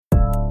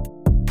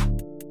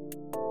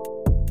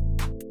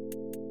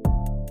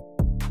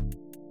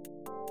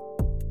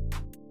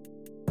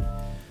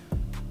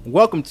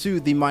Welcome to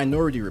the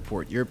Minority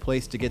Report, your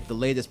place to get the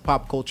latest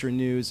pop culture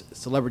news,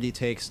 celebrity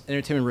takes,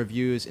 entertainment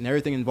reviews, and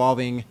everything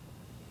involving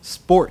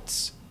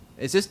sports.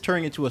 Is this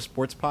turning into a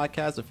sports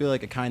podcast? I feel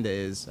like it kind of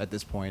is at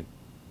this point.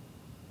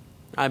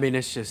 I mean,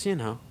 it's just,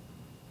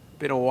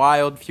 been a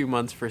wild few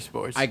months for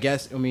sports. I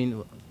guess,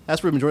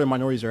 that's where the majority of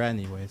minorities are at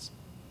anyways.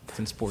 It's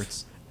in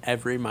sports.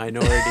 Every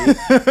minority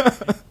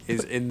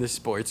is in the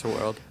sports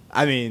world.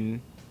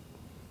 I'm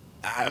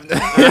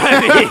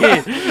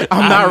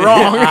not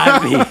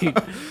wrong.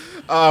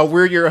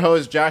 We're your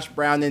hosts, Josh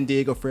Brown and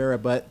Diego Ferreira,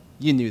 but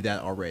you knew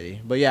that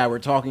already. But yeah, we're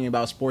talking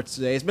about sports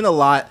today. It's been a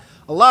lot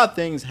of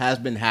things has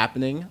been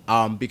happening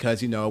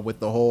because, with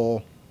the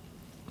whole...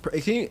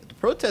 the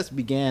protest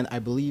began, I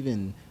believe,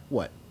 in,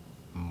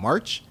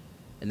 March?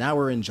 And now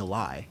we're in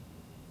July.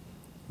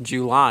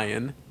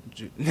 July-in?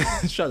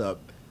 Shut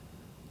up.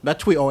 That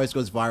tweet always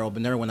goes viral,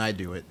 but never when I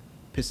do it.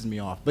 Pisses me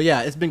off. But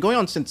yeah, it's been going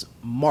on since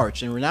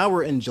March, and now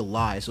we're in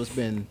July, so it's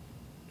been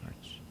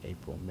March,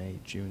 April, May,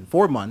 June,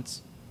 4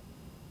 months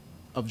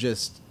of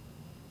just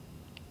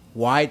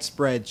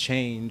widespread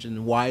change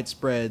and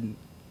widespread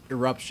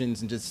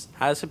eruptions and just...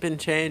 Has it been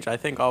changed? I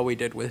think all we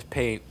did was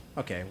paint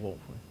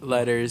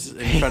letters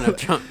in front of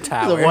Trump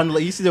Tower.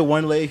 You see the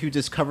one lady who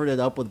just covered it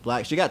up with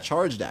black. She got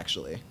charged,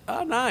 actually.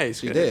 Oh,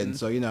 nice. She did.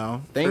 So,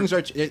 things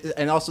are...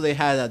 And also they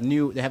have a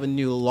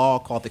new law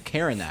called the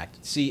Karen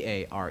Act.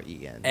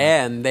 Caren.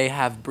 And they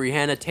have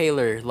Breonna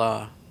Taylor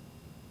law.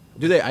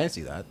 Do they? I didn't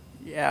see that.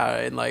 Yeah,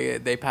 and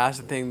they passed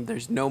a thing.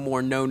 There's no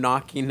more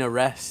no-knocking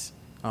arrests.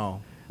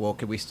 Oh. Well,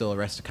 could we still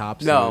arrest the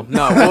cops? No.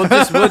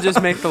 We'll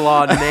just make the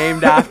law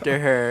named after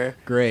her.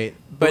 Great.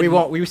 But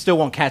we still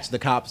won't catch the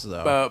cops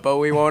though. But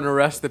we won't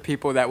arrest the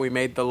people that we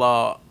made the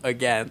law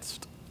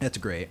against. That's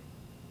great.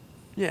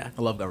 Yeah.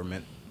 I love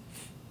government.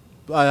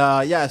 But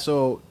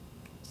so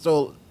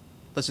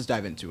let's just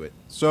dive into it.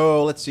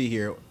 So let's see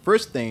here.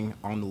 First thing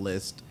on the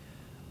list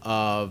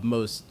of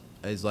most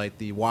is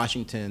the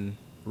Washington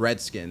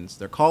Redskins.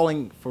 They're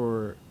calling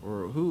for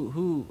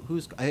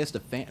who's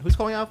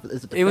calling out?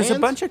 Is it the It was fans? a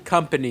bunch of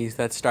companies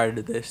that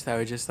started this that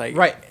were just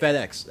right,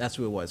 FedEx. That's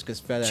who it was, because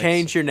FedEx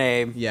change your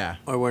name, yeah,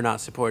 or we're not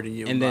supporting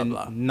you. And blah, then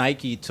blah.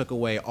 Nike took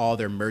away all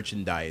their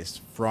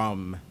merchandise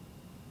from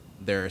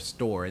their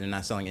store, and they're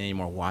not selling any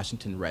more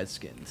Washington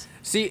Redskins.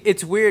 See,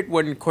 it's weird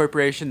when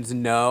corporations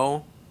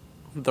know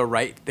the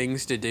right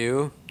things to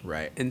do,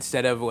 right,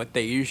 instead of what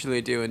they usually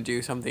do and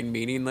do something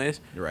meaningless.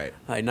 Right.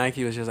 Like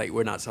Nike was just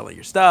we're not selling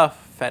your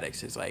stuff.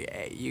 FedEx is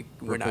hey,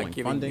 we're not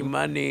giving funding. You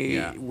money.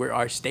 Yeah.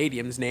 Our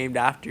stadium's named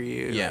after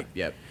you.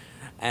 Yep.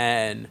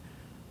 And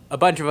a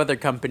bunch of other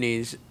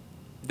companies,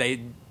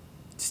 they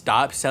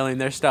stop selling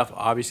their stuff.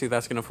 Obviously,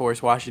 that's going to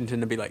force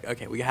Washington to be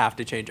okay, we have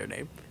to change our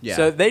name. Yeah.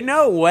 So they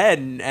know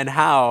when and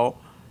how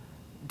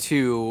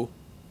to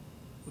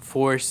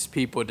force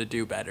people to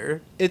do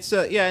better. It's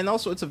and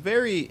also it's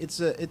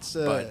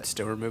but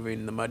still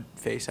removing the mud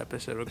face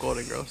episode of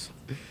Golden Girls.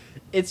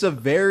 It's a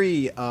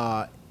very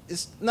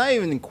it's not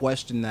even in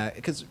question that,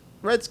 because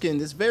Redskin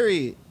is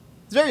very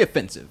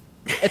offensive.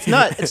 It's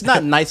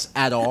not nice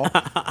at all.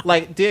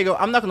 Diego,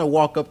 I'm not gonna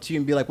walk up to you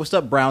and be like, "What's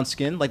up, brown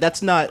skin?"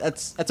 That's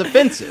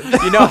offensive.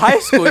 High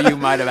school you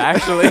might have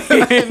actually.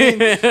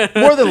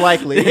 More than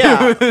likely,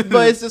 yeah.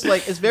 But it's just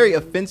it's very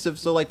offensive.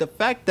 So the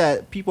fact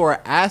that people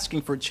are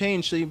asking for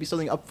change should be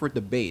something up for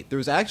debate. There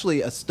was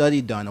actually a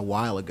study done a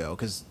while ago,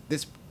 because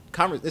this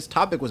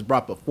topic was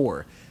brought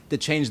before, to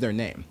change their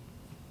name,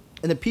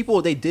 and the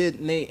people they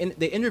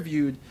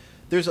interviewed.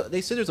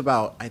 They said there's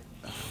about, I'm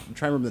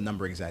trying to remember the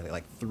number exactly,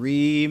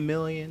 3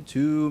 million,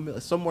 2 million,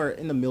 somewhere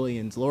in the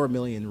millions, lower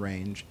million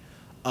range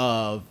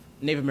of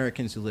Native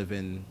Americans who live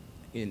in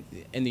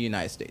the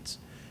United States.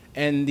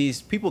 And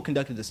these people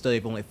conducted a study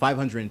of only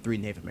 503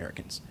 Native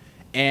Americans.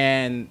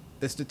 And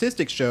the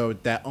statistics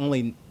showed that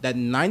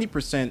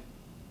 90%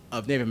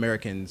 of Native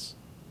Americans,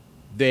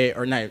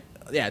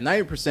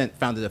 90%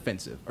 found it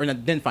offensive, or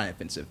didn't find it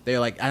offensive. They're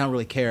I don't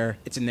really care,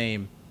 it's a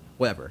name,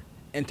 whatever.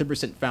 And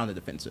 10% found it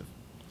offensive.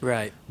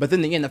 Right. But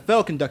then the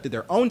NFL conducted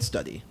their own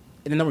study,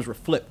 and the numbers were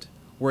flipped,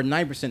 where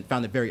 9%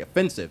 found it very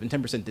offensive and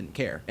 10% didn't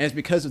care. And it's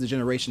because of the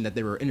generation that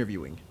they were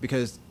interviewing,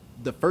 because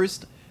the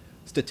first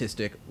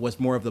statistic was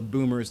more of the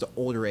boomers, the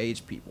older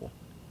age people.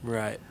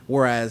 Right.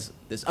 Whereas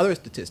this other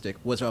statistic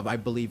was of, I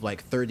believe,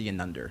 30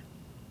 and under.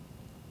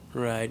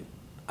 Right.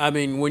 I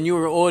mean, when you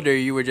were older,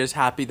 you were just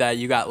happy that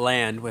you got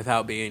land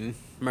without being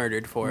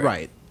murdered for it.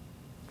 Right.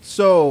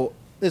 So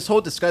this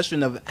whole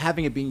discussion of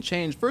having it being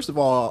changed, first of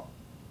all,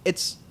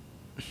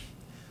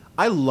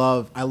 I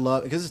love,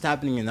 because it's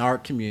happening in our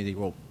community,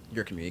 well,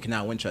 your community,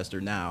 Canal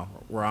Winchester now,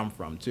 where I'm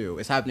from too.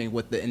 It's happening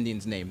with the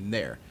Indians' name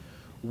there,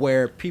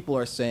 where people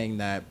are saying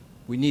that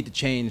we need to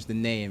change the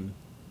name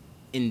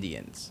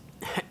Indians.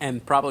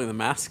 And probably the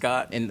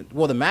mascot. And,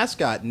 the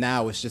mascot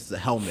now is just the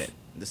helmet,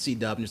 the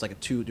C-dub, and there's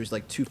two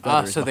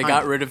feathers. So they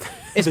got rid of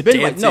it's the been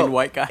dancing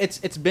white guy.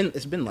 It's been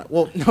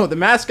the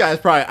mascot is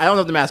probably, I don't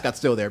know if the mascot's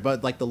still there,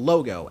 but the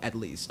logo at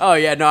least. Oh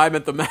yeah, no, I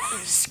meant the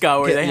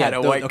mascot where they had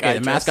a white guy. Okay,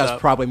 the mascot's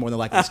probably more than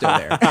likely still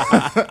there.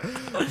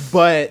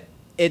 But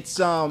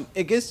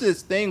it gets to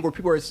this thing where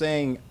people are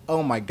saying,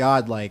 "Oh my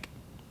God, like,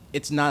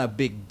 it's not a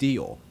big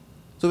deal."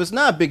 So if it's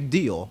not a big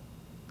deal,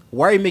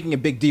 why are you making a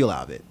big deal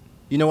out of it?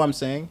 You know what I'm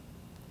saying?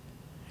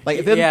 Like,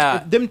 if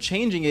them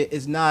changing it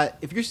is not,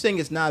 if you're saying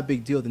it's not a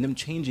big deal, then them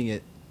changing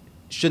it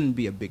shouldn't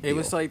be a big deal. It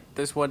was like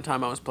this one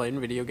time I was playing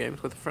video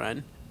games with a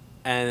friend,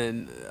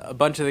 and a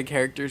bunch of the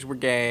characters were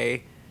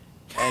gay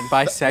and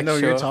bisexual. I know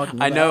what you're talking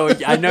about.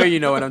 I know you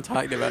know what I'm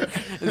talking about.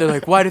 And they're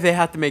like, why do they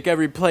have to make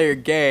every player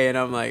gay? And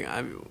I'm like,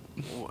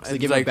 so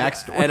give like, a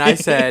backstory. And I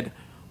said,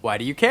 why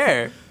do you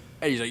care?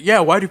 And he's like, yeah,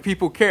 why do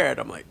people care? And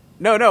I'm like,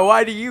 no,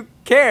 why do you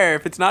care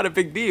if it's not a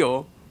big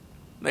deal?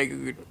 Like,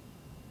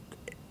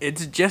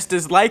 it's just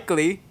as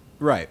likely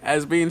right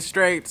as being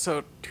straight,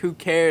 so who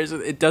cares?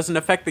 It doesn't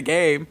affect the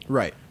game.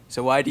 Right.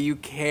 So why do you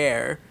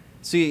care?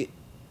 See,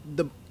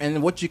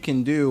 and what you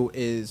can do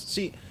is,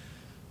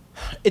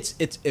 it's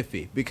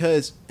iffy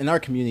because in our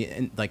community,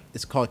 and like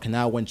it's called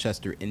Canal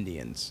Winchester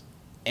Indians,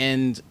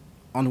 and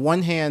on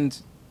one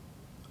hand,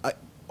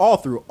 all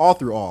through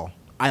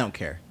I don't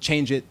care.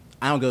 Change it.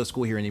 I don't go to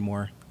school here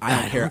anymore. I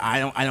don't care. I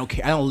don't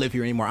care. I don't live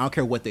here anymore. I don't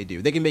care what they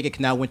do. They can make it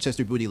Canal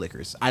Winchester Booty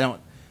Lickers. I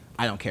don't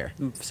care.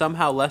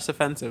 Somehow less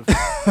offensive.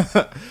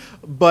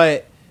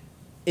 But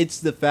it's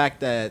the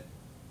fact that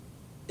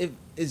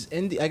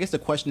I guess the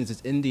question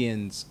is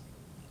Indians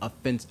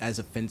as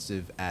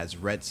offensive as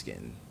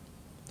Redskin?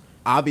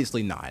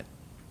 Obviously not.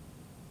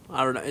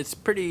 I don't know. It's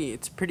pretty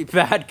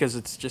bad because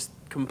it's just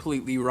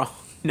completely wrong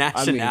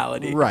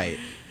nationality. I mean, right.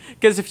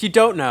 Because if you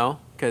don't know,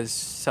 because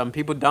some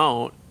people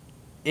don't,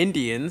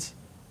 Indians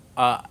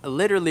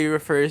literally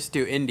refers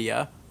to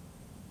India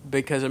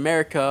because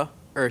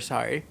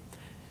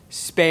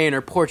Spain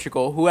or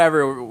Portugal,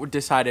 whoever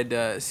decided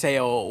to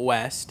sail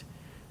west,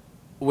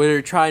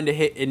 were trying to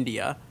hit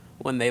India.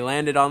 When they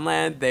landed on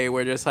land, they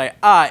were just like,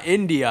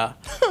 India.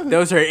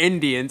 Those are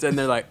Indians. And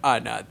they're like,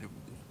 no,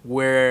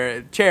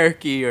 we're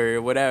Cherokee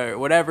or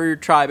whatever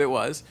tribe it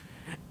was.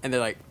 And they're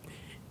like,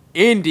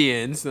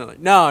 Indians. And they're like,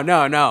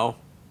 no,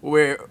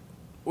 we're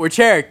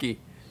Cherokee.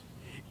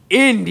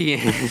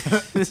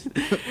 Indians.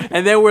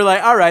 And then we're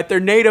like, all right,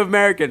 they're Native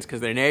Americans because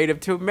they're native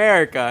to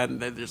America. And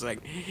they're just like,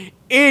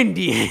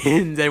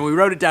 Indians. And we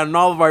wrote it down in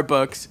all of our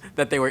books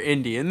that they were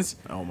Indians.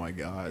 Oh, my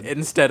God.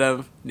 Instead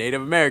of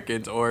Native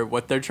Americans or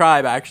what their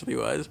tribe actually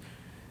was.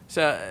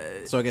 So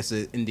I guess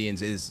the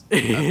Indians is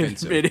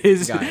offensive. It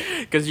is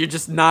because you're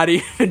just not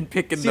even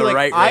picking the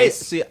right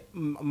race.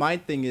 My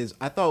thing is,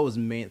 I thought it was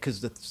because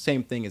the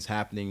same thing is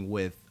happening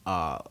with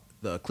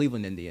the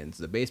Cleveland Indians,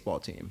 the baseball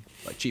team,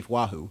 like Chief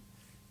Wahoo.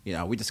 You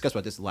know, we discussed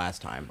about this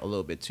last time a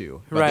little bit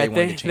too. Right,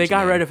 they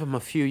got rid of him a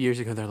few years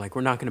ago. They're like,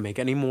 we're not going to make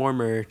any more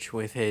merch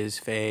with his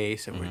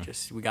face, and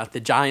we got the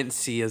giant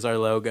C as our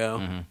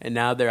logo, and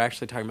now they're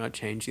actually talking about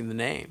changing the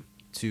name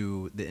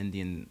to the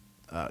Indians.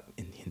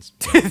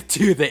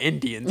 To the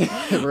Indians.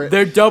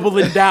 They're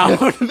doubling down.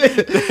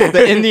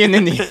 the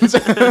Indians.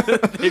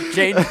 They've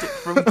changed it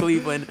from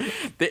Cleveland.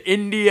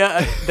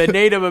 The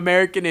Native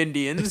American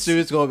Indians. As soon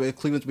as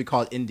Cleveland's be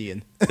called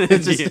Indian.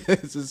 It's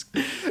just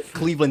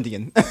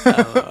Clevelandian.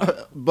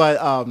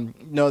 But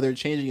no, they're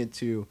changing it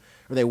to,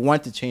 or they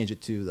want to change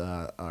it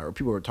to or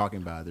people were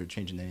talking about it, they're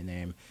changing their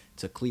name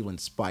to Cleveland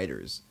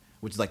Spiders,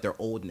 which is like their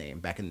old name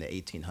back in the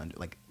 1800s,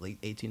 like late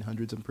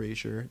 1800s, I'm pretty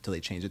sure, till they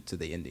changed it to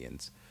the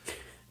Indians.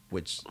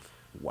 Which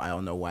I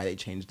don't know why they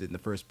changed it in the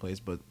first place,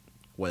 but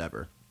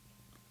whatever.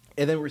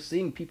 And then we're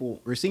seeing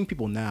people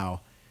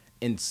now.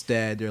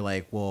 Instead, they're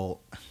like,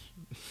 well,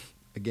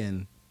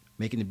 again,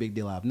 making a big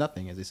deal out of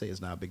nothing, as they say, is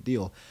not a big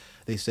deal.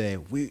 They say,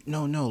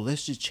 no,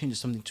 let's just change it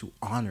to something to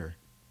honor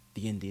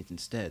the Indians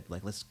instead.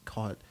 Like, let's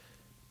call it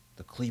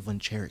the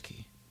Cleveland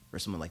Cherokee or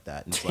something like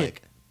that. And it's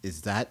like,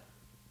 is that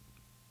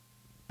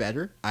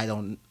better?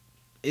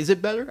 Is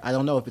it better? I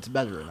don't know if it's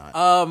better or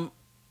not.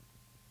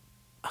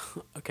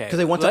 Okay. Because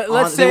they want to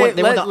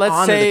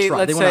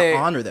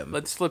honor them.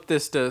 Let's flip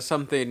this to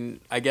something,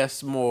 I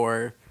guess,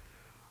 more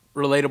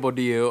relatable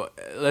to you.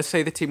 Let's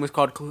say the team was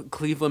called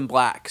Cleveland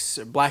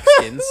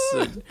Blackskins.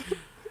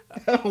 I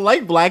don't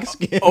like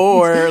Blackskins.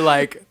 Or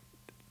like,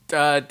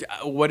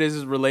 what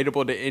is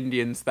relatable to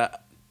Indians?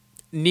 That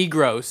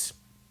Negroes.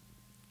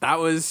 That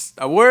was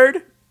a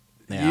word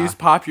used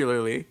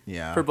popularly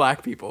for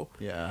black people.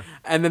 Yeah.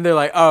 And then they're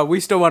like, oh,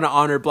 we still want to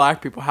honor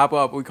black people. How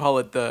about we call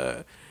it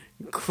the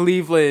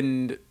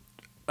Cleveland,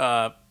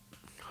 I'm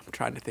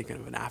trying to think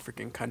of an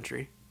African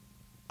country.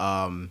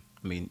 I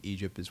mean,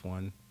 Egypt is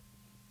one.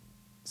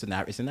 It's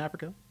in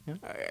Africa. Yeah.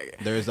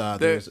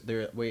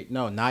 Wait,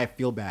 no, now I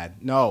feel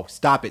bad. No,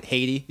 stop it.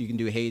 Haiti. You can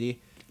do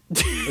Haiti.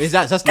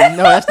 That's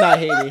not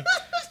Haiti.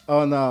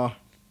 Oh no.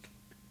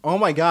 Oh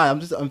my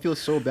God, I'm feeling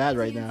so bad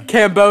right now.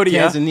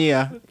 Cambodia.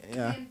 Tanzania.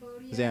 Yeah.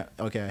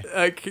 Okay.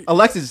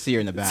 Alexis is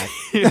here in the back.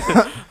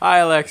 Hi,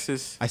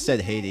 Alexis. I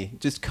said Haiti.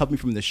 Just cut me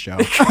from this show.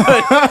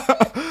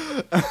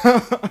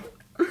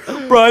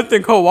 Bro, I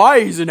think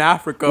Hawaii's in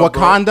Africa.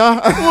 Wakanda?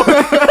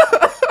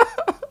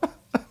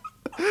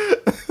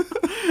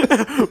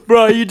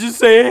 Bro, you just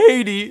say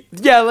Haiti.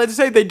 Yeah, let's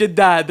say they did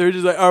that. They're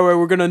just like, all right,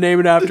 we're going to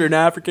name it after an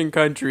African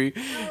country.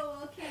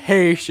 Oh, okay.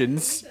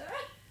 Haitians.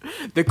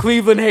 The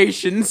Cleveland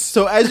Haitians.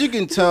 So as you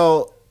can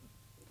tell,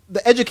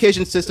 the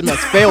education system has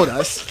failed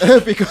us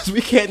because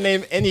we can't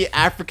name any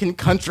African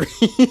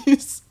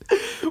countries.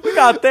 We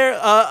got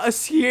there.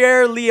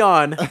 Sierra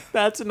Leone.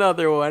 That's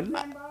another one.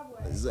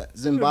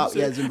 Zimbabwe.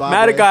 Yeah, Zimbabwe.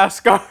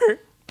 Madagascar.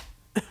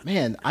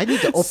 Man, I need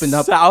to open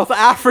up. South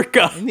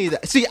Africa. I need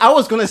that. See, I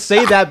was gonna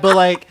say that, but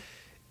like,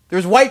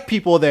 there's white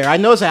people there. I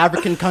know it's an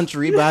African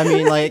country, but I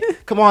mean, like,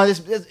 come on,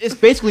 it's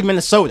basically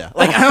Minnesota.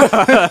 Like,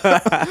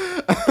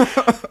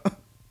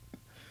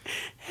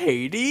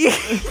 Haiti.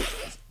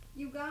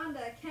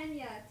 Uganda,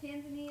 Kenya,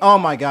 Tanzania. oh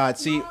my God!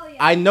 See, Somalia,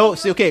 I know.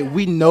 See, okay,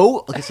 we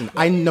know. Listen,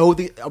 I know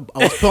the. I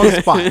was put on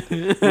the spot.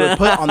 We were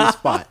put on the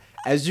spot.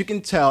 As you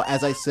can tell,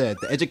 as I said,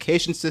 the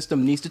education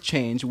system needs to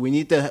change. We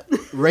need to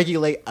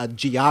regulate a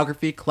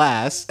geography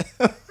class.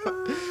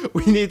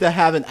 we need to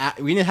have an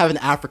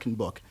African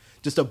book,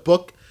 just a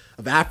book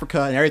of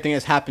Africa and everything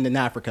that's happened in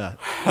Africa.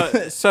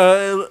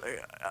 So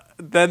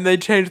then they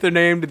changed their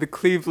name to the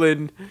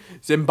Cleveland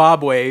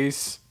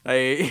Zimbabwe's.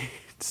 I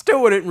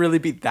still wouldn't really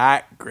be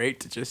that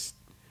great to just.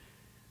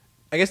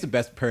 I guess the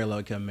best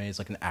parallel can be made is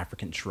like an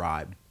African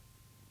tribe,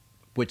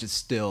 which is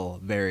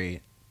still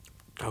very.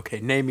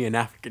 Okay, name me an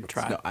African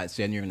tribe. No, I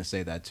see. And you're gonna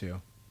say that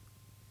too.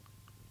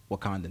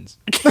 Wakandans.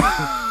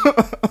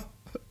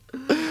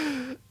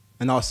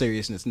 In all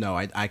seriousness, no.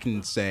 I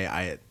can say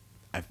I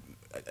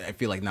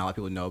feel like not a lot of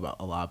people know about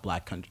a lot of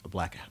black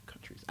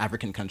countries,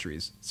 African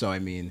countries. So I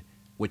mean,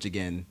 which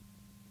again,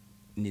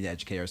 need to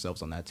educate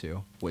ourselves on that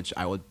too. Which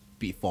I would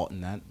be fault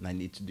in that, and I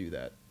need to do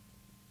that.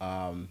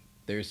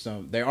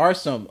 There are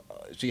some.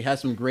 She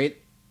has some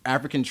great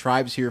African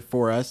tribes here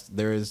for us.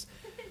 There's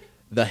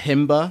the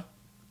Himba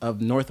of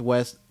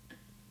Northwest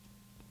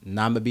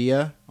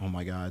Namibia. Oh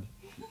my God,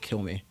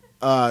 kill me.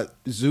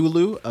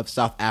 Zulu of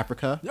South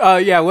Africa. Oh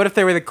yeah, what if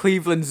they were the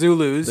Cleveland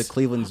Zulus? The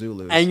Cleveland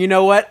Zulus. And you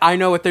know what? I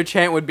know what their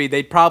chant would be.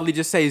 They'd probably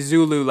just say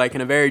Zulu like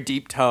in a very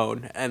deep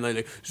tone, and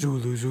like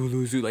Zulu,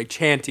 Zulu, Zulu, like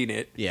chanting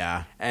it.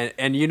 Yeah.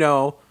 And you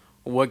know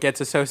what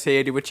gets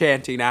associated with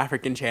chanting?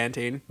 African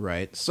chanting.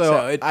 Right.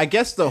 So I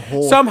guess the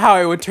whole somehow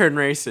it would turn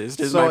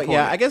racist. Is my point.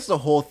 Yeah, I guess the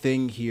whole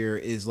thing here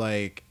is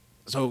like.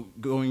 So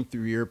going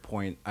through your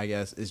point, I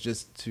guess, is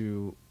just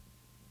to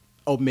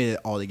omit it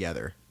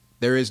altogether.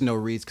 There is no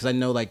reason, because I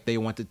know like they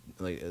wanted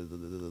like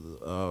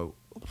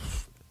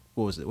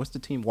what was it? What's the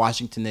team?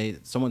 Washington.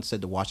 Someone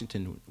said the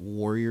Washington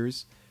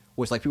Warriors.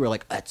 Was like people were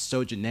like, that's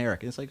so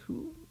generic, and it's like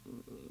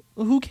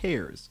who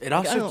cares? It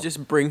also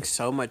just brings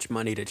so much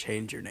money to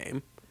change your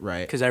name,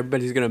 right? Because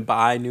everybody's gonna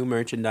buy new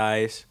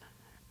merchandise.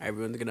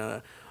 Everyone's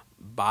gonna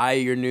buy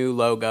your new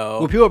logo.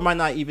 Well, people might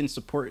not even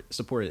support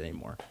it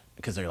anymore.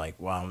 Because they're like,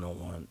 well, I don't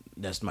know,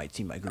 that's my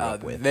team I grew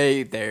up with.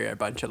 They're a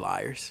bunch of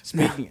liars.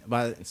 Speaking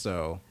about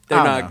so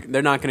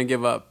they're not going to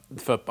give up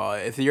football.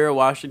 If you're a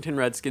Washington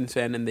Redskins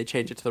fan and they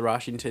change it to the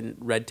Washington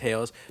Red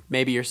Tails,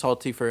 maybe you're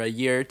salty for a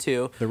year or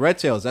two. The Red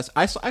Tails.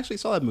 Actually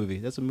saw that movie.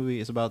 That's a movie.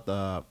 It's about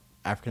the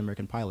African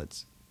American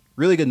pilots.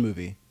 Really good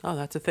movie. Oh,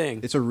 that's a thing.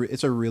 It's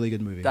a really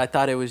good movie. I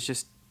thought it was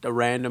just a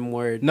random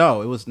word.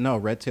 No,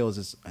 Red Tails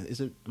is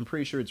it? I'm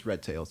pretty sure it's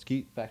Red Tails. Can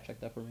you fact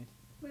check that for me?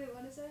 Wait,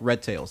 what is it?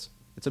 Red Tails.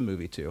 It's a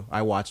movie too.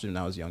 I watched it when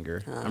I was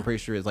younger. I'm pretty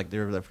sure it's like they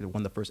were one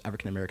of the first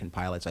African American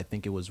pilots. I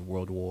think it was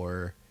World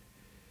War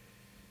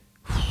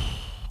II.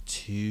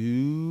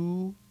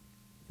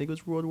 I think it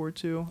was World War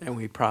II. And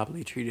we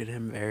probably treated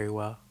him very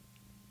well.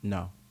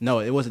 No,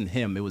 it wasn't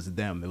him. It was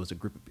them. It was a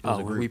group.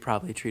 We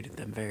probably treated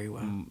them very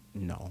well.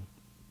 No,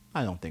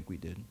 I don't think we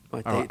did.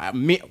 But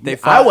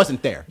I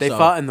wasn't there. They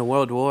fought in the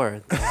World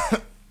War.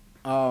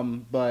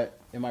 But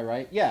am I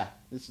right? Yeah.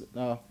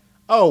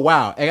 Oh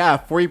wow! I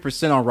got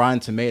 40% on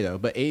Rotten Tomato,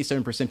 but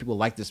 87% people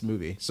like this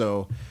movie.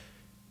 So,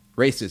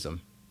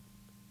 racism.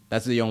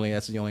 That's the only.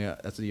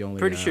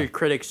 Pretty sure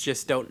critics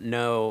just don't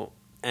know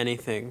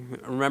anything.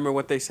 Remember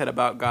what they said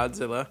about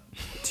Godzilla?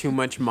 Too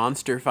much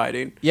monster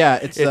fighting. Yeah,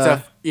 it's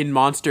a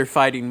monster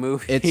fighting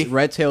movie. It's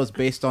Red Tails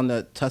based on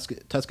the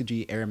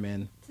Tuskegee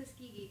Airmen.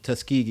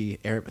 Tuskegee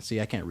Airmen.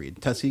 See, I can't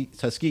read.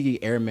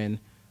 Tuskegee Airmen.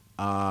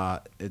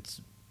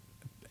 It's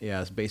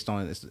based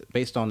on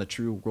the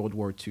true World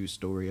War II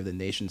story of the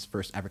nation's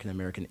first African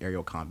American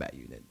aerial combat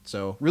unit.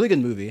 So really good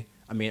movie.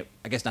 I mean,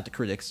 I guess not the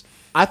critics.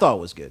 I thought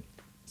it was good.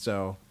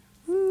 So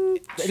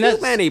too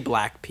many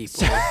black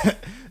people.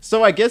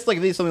 So I guess like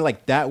if there's something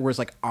like that where it's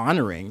like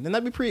honoring, then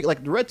that'd be pretty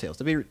like the Red Tails.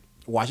 That'd be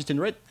Washington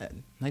Red.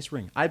 Nice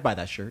ring. I'd buy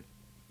that shirt.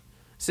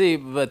 See,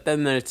 but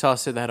then there's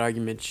also that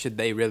argument: should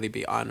they really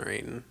be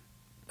honoring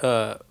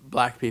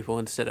black people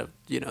instead of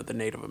the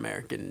Native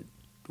American?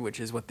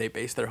 Which is what they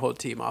base their whole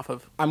team off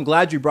of. I'm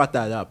glad you brought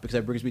that up because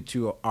that brings me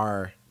to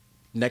our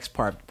next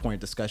point of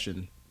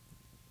discussion: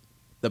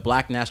 the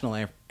Black national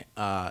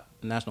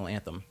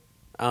anthem.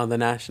 Oh, the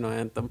national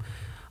anthem.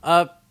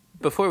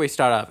 Before we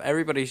start off,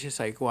 everybody's just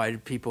like, "Why do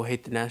people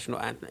hate the national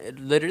anthem?"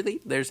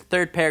 Literally, there's a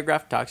third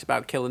paragraph talks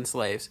about killing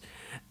slaves.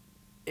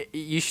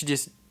 You should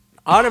just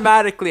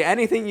automatically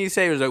anything you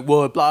say is like,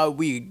 "Well, blah,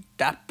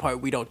 that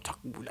part we don't talk,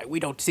 we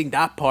don't sing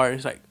that part."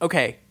 It's like,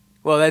 okay,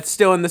 well, that's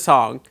still in the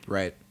song,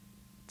 right?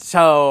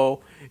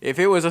 So if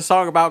it was a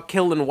song about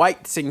killing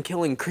whites and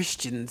killing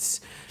Christians,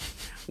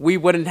 we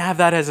wouldn't have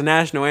that as a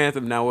national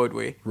anthem now, would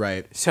we?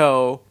 Right.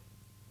 So,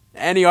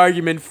 any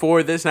argument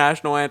for this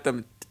national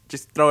anthem,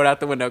 just throw it out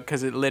the window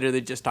because it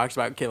literally just talks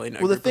about killing.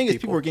 Well, the thing is,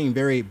 people are getting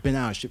very bent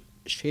out of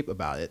shape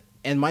about it.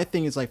 And my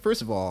thing is, like,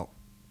 first of all,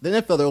 the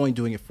NFL, they're only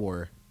doing it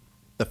for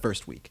the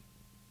first week.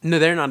 No,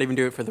 they're not even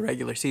doing it for the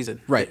regular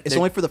season. Right. It's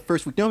only for the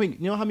first week. You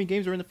know how many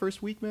games are in the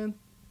first week, man?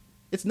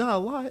 It's not a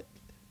lot.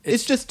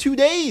 It's just 2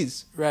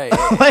 days. Right.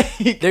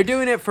 Like, they're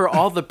doing it for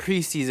all the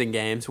preseason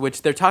games,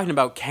 which they're talking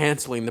about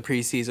canceling the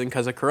preseason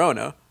because of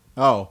Corona.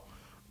 oh,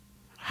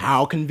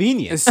 how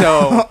convenient.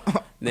 So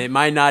it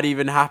might not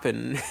even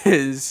happen.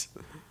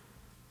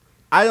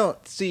 I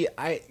don't see.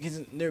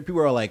 People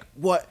are like,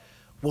 what?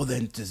 Well,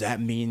 then does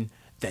that mean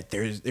that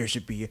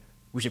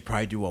we should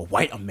probably do a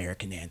white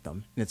American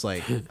anthem? And it's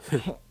like,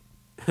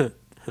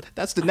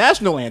 that's the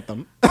national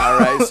anthem. All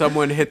right,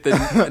 someone hit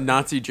the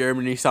Nazi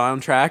Germany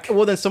soundtrack.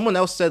 Well, then someone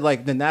else said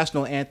like the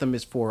national anthem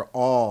is for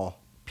all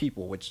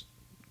people, which,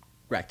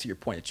 back to your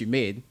point that you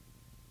made,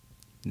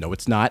 no,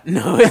 it's not.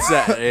 No,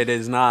 it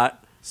is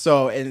not.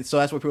 So that's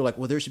why people are like,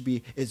 well,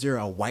 is there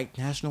a white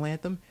national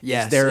anthem?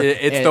 Yes,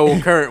 it's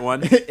the current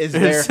one. Is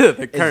there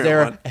the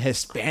current one. A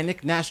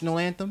Hispanic national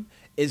anthem?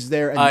 Is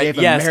there a Native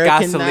yes,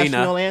 American Gasolina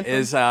national anthem?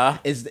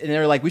 is And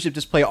they're like, we should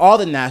just play all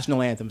the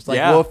national anthems. Like,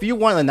 Yeah. well, if you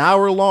want an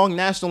hour-long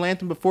national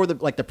anthem before the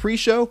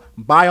pre-show,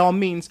 by all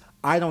means,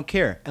 I don't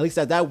care. At least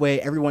that way,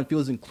 everyone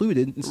feels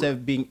included instead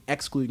of being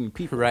excluding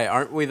people. Right,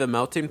 aren't we the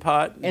melting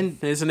pot? And-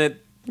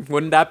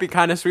 wouldn't that be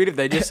kind of sweet if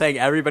they just sang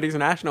everybody's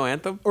national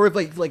anthem? Or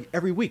if like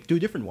every week, do a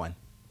different one.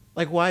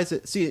 Like, why is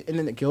it? See, and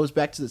then it goes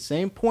back to the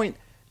same point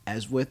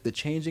as with the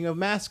changing of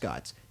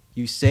mascots.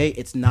 You say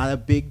it's not a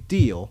big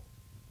deal,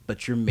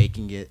 but you're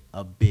making it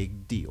a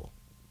big deal.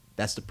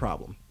 That's the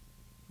problem.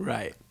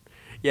 Right.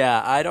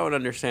 Yeah, I don't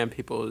understand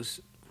people's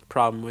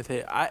problem with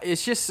it.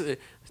 It's just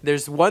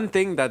there's one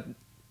thing that,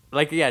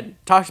 like, again,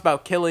 talks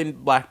about killing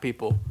black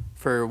people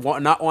for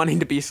not wanting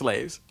to be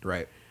slaves.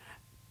 Right.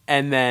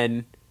 And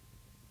then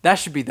that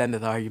should be the end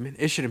of the argument.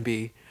 It shouldn't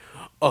be,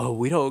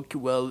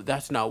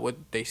 that's not what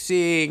they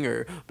sing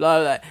or blah,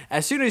 blah.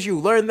 As soon as you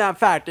learn that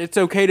fact, it's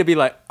okay to be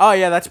like, oh,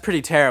 yeah, that's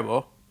pretty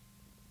terrible.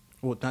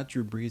 Well, not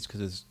Drew Brees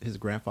because his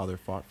grandfather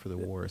fought for the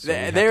war. So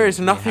There is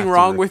nothing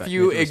wrong with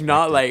you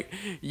like,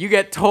 you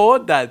get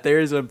told that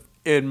there's a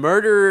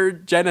murder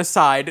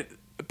genocide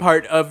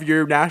part of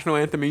your national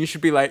anthem, and you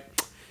should be like,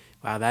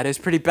 wow, that is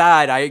pretty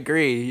bad. I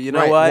agree. You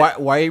know what?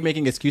 Why are you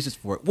making excuses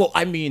for it? Well,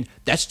 I mean,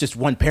 that's just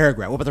one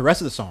paragraph. What about the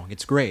rest of the song?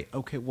 It's great.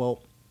 Okay,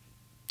 well.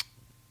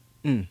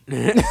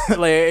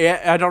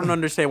 I don't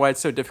understand why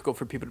it's so difficult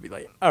for people to be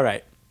like, all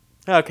right,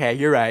 okay,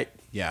 you're right.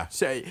 Yeah.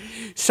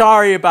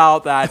 Sorry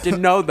about that.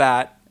 Didn't know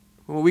that.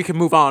 Well, we can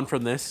move on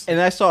from this. And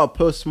I saw a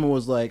post.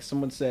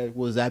 Someone said,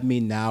 well, does that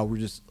mean now we're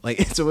just like,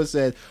 someone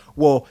said,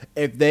 well,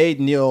 if they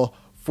kneel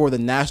for the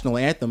national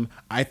anthem,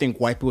 I think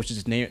white people should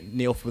just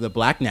kneel for the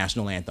black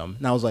national anthem.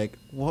 And I was like,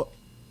 what?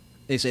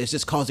 They say it's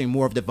just causing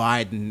more of a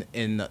divide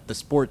in the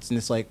sports. And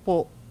it's like,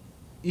 well,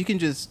 you can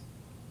just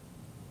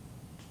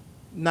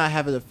not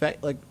have it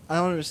affect. Like, I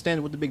don't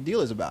understand what the big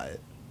deal is about it.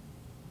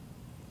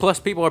 Plus,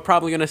 people are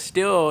probably going to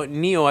still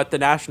kneel at the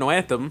national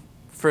anthem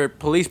for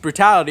police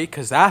brutality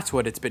because that's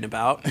what it's been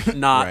about,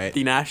 not Right.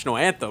 the national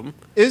anthem.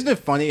 Isn't it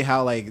funny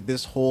how like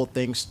this whole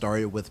thing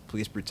started with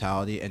police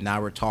brutality and now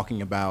we're talking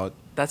about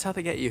That's how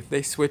they get you.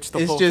 They switch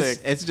the whole thing.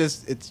 It's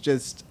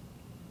just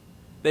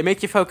They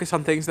make you focus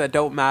on things that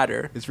don't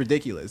matter. it's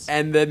ridiculous.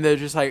 And then they're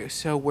just like,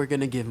 so we're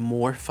going to give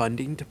more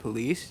funding to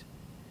police?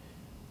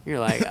 You're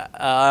like,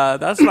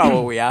 that's not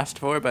what we asked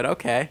for, but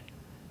okay.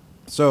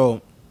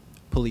 So,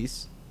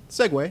 police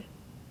segue.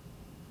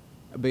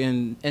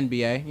 In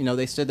NBA,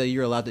 they said that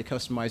you're allowed to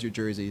customize your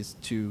jerseys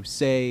to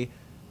say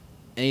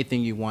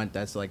anything you want.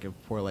 That's like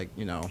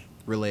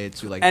related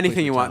to like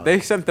Anything you want. They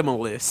sent them a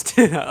list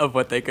of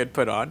what they could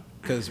put on.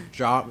 Because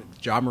Ja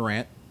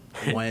Morant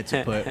wanted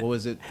to put what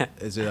was it?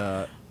 Is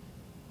it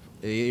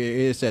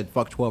it said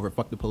fuck 12 or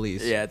fuck the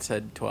police. Yeah, it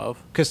said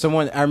 12. Because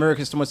someone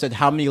said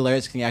how many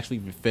letters can you actually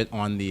fit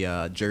on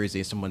the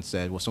jersey. Someone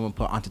said, well, someone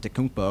put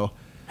Antetokounmpo.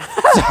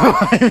 So,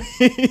 I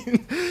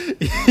mean,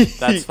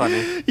 That's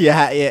funny.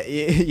 Yeah,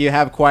 you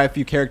have quite a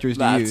few characters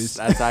to use.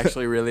 That's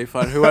actually really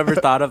fun. Whoever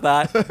thought of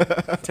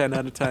that, 10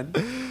 out of 10.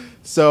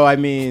 So, I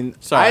mean...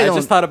 Sorry, I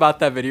just thought about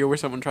that video where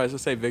someone tries to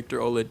say Victor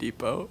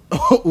Oladipo.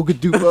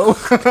 Ugadupo.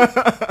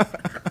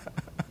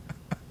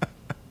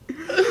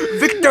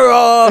 Victor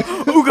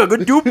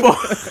Ugadupo.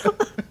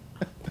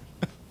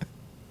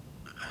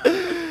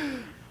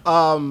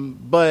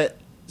 But,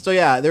 so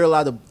yeah, they're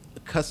allowed to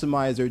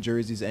customize their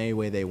jerseys any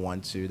way they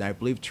want to. And I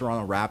believe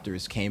Toronto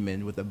Raptors came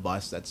in with a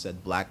bus that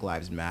said Black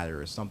Lives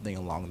Matter or something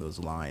along those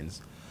lines.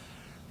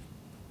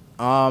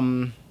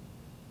 So,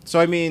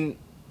 I mean,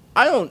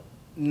 I don't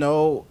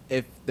know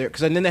if they're...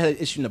 Because then they had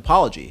to issue an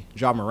apology.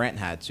 Ja Morant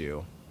had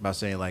to. About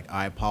saying, like,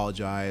 I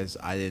apologize.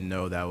 I didn't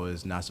know that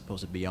was not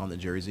supposed to be on the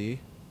jersey.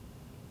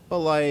 But,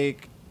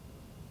 like,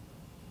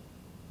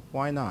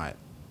 why not?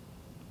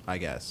 I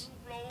guess.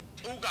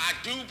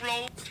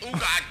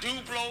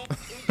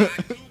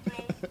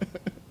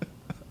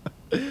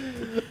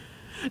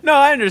 No,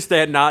 I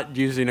understand not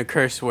using a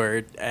curse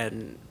word,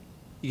 and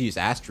You can use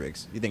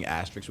asterisks. You think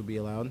asterisks would be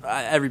allowed?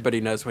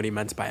 everybody knows what he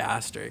meant by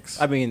asterisks.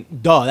 I mean,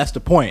 duh, that's the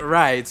point.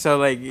 Right, so,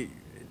 like,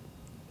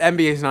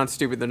 NBA is not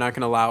stupid. They're not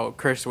going to allow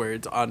curse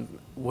words on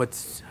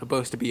what's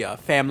supposed to be a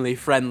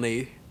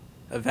family-friendly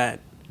event.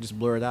 Just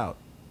blur it out.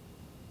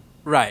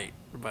 Right,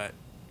 but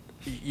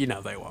you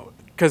know they won't.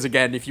 Because,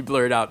 again, if you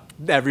blur it out,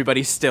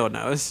 everybody still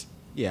knows.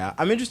 Yeah,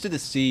 I'm interested to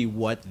see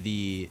what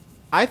the...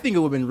 I think it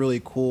would have been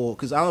really cool,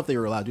 because I don't know if they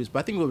were allowed to do this, but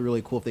I think it would be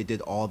really cool if they did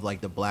all of,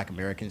 like, the black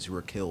Americans who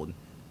were killed.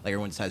 Like,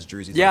 everyone has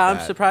jerseys Yeah, like I'm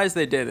that. surprised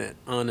they didn't,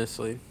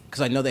 honestly. Because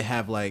I know they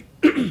have, like...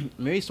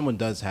 maybe someone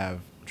does have...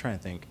 I'm trying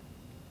to think.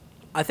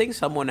 I think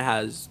someone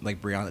has...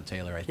 Like, Breonna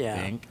Taylor, I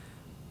think.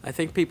 I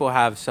think people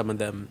have some of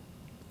them.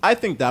 I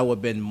think that would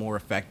have been more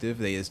effective.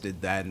 They just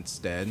did that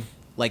instead.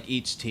 Like,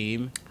 each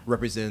team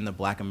representing the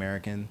black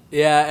American.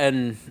 Yeah,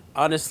 and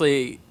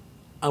honestly...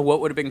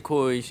 what would have been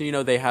cool is, you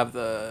know, they have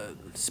the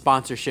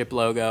sponsorship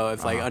logo.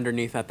 It's like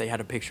underneath that they had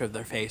a picture of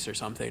their face or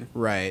something.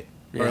 Right.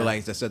 Yeah. Or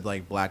like I said,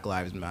 like Black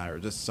Lives Matter,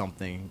 just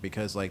something.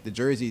 Because like the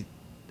jersey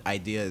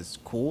idea is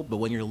cool, but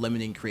when you're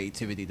limiting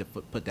creativity to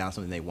put down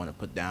something they want to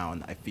put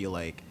down, I feel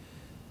like...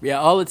 Yeah,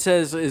 all it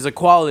says is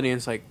equality, and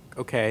it's like,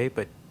 okay,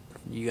 but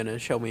you gonna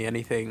show me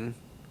anything?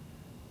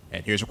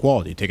 And here's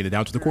equality, taking it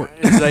down to the court.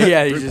 It's like,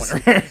 yeah,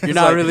 you're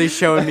not like- really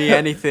showing me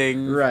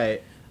anything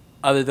Right.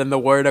 other than the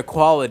word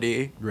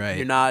equality. Right.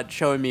 You're not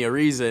showing me a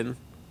reason.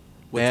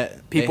 When They-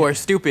 people they- are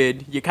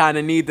stupid, you kind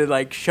of need to,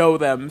 like, show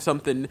them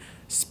something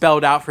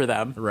spelled out for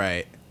them.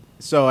 Right.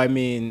 So, I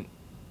mean,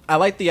 I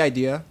like the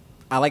idea.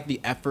 I like the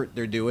effort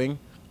they're doing.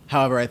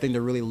 However, I think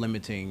they're really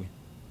limiting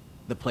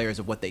the players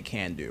of what they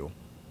can do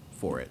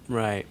for it.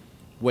 Right.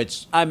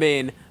 Which, I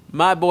mean,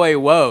 my boy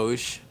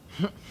Woj,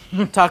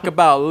 talk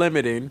about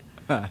limiting.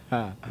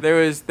 There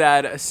was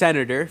that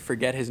senator,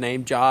 forget his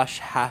name,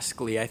 Josh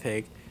Haskley, I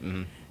think,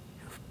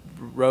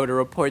 wrote a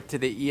report to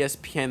the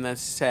ESPN that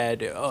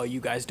said, oh, you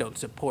guys don't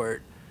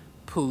support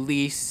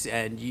police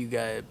and you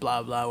guys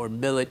blah, blah, or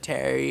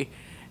military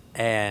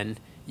and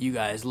you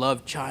guys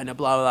love China,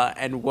 blah, blah.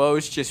 And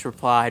Woj just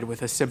replied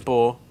with a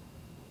simple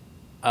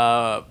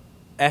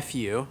F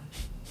you,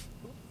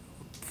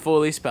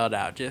 fully spelled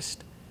out,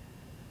 just,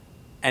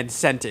 and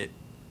sent it.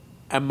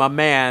 And my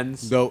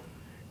man's goat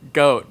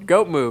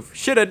move.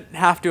 Shouldn't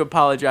have to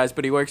apologize,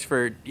 but he works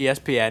for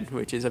ESPN,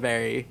 which is a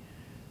very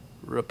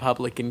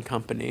Republican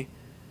company.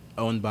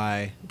 owned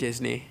by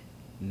Disney.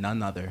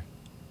 none other.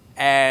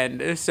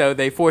 And so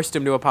they forced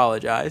him to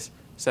apologize.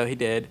 So he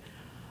did.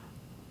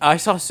 I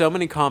saw so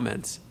many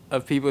comments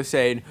of people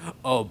saying,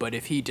 oh, but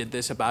if he did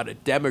this about a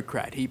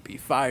Democrat, he'd be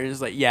fired. It's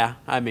like, yeah,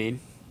 I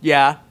mean,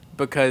 yeah,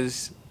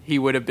 because he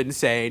would have been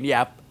saying,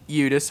 yeah,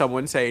 you to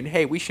someone saying,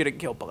 hey, we shouldn't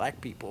kill black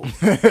people.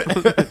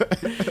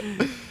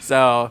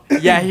 So,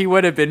 yeah, he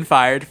would have been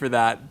fired for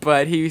that.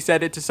 But he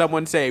said it to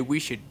someone saying, we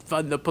should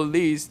fund the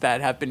police that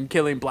have been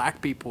killing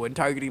black people and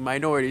targeting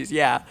minorities.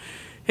 Yeah,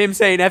 him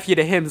saying F you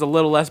to him is a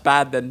little less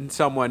bad than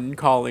someone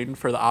calling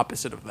for the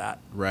opposite of that.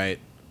 Right.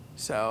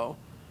 So,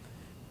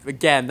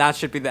 again, that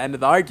should be the end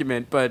of the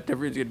argument, but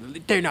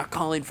they're not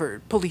calling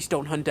for police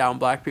don't hunt down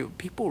black people.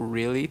 People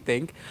really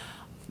think,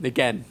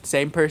 again,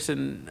 same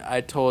person I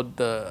told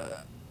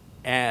the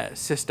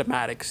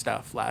systematic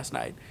stuff last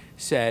night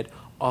said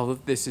all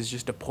of this is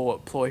just a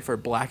ploy for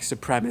black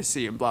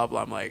supremacy and blah,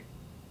 blah. I'm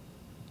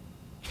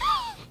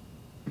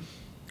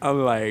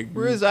like,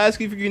 We're just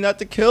asking for you not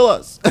to kill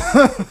us.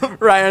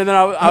 right, and then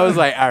I was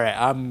like, all right,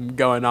 I'm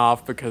going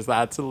off because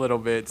that's a little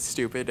bit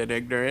stupid and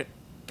ignorant.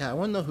 God, I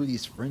want to know who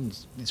these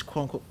friends, these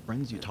quote unquote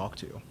friends you talk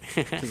to.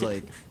 Because,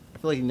 like, I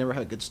feel like you never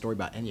had a good story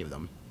about any of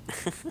them.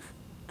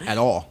 At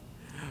all.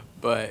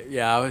 But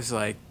yeah, I was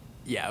like,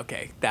 yeah,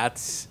 okay,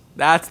 that's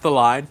the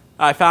line.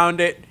 I found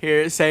it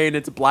here saying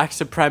it's black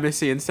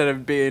supremacy instead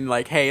of being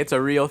like, hey, it's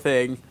a real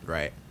thing.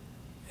 Right.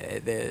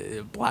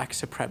 The black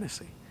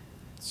supremacy.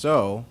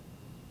 So,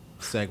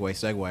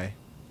 segue.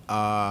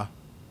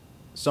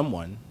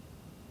 Someone,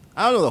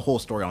 I don't know the whole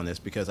story on this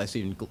because I've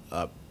seen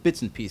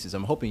bits and pieces.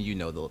 I'm hoping you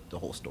know the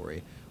whole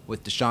story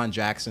with DeSean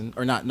Jackson,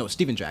 or not? No,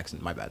 Steven Jackson.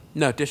 My bad.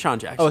 No, DeSean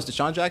Jackson. Oh, it's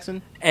DeSean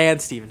Jackson. And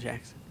Steven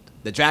Jackson.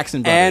 The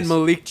Jackson brothers. And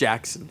Malik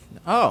Jackson.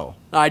 Oh,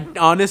 I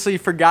honestly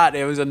forgot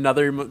it was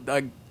another.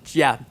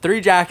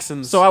 Three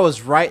Jacksons. so I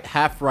was right,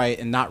 half right,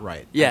 and not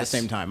right at Yes, the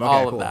same time. Okay,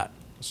 all of cool. that.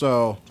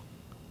 So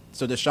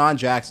DeSean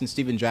Jackson,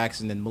 Steven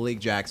Jackson, and Malik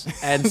Jackson.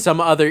 And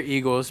some other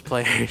Eagles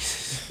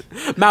players.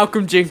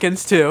 Malcolm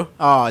Jenkins too.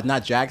 Oh,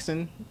 not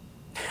Jackson.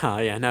 Oh,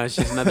 yeah, no, it's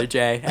just another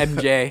J.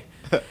 MJ.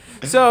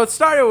 So it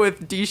started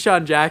with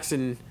DeSean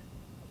Jackson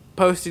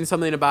posting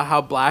something about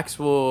how blacks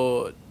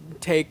will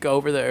take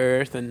over the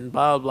earth and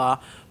blah, blah,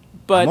 blah.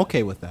 But I'm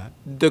okay with that.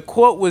 the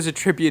quote was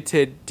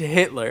attributed to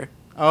Hitler.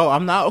 Oh,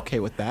 I'm not okay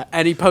with that.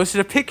 And he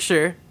posted a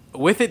picture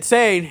with it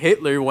saying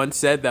Hitler once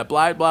said that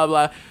blah, blah,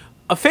 blah.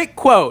 A fake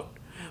quote.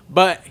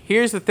 But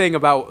here's the thing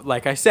about,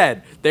 like I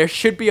said, there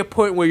should be a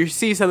point where you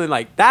see something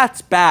like,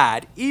 that's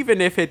bad,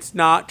 even if it's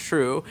not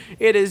true.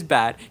 It is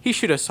bad. He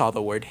should have saw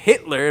the word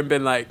Hitler and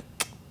been like,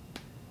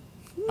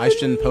 I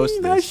shouldn't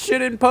post this. I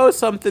shouldn't post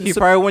something. He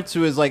probably went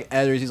to his like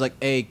editors. He's like,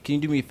 "Hey, can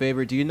you do me a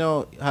favor? Do you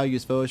know how you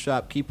use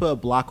Photoshop? Can you put a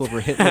block over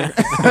Hitler?"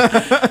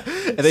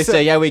 And they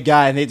say, "Yeah, we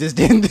got it." And they just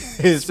didn't.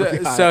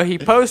 So he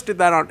posted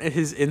that on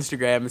his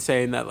Instagram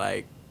saying that,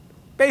 like,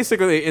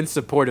 basically in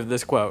support of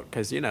this quote,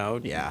 because,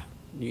 yeah,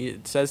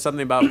 it says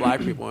something about black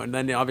people. And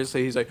then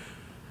obviously he's like,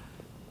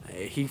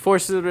 he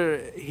forces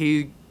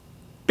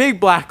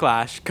big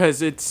backlash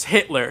because it's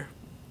Hitler.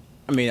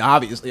 I mean,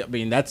 obviously,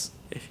 that's...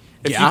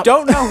 If you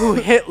don't know who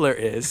Hitler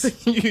is...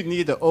 you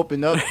need to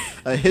open up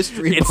a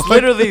history It's book.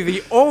 literally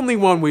the only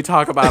one we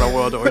talk about in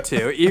World War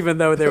II, even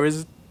though there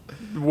was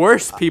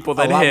worse people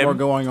than a lot him. more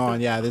going on.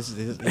 Yeah,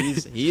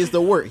 he's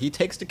the work. He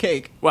takes the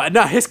cake. Well,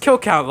 no, his kill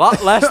count a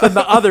lot less than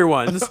the other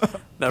ones.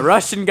 The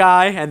Russian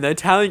guy and the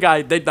Italian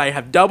guy, they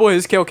have double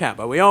his kill count,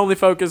 but we only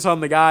focus on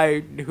the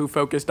guy who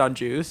focused on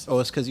Jews. Oh,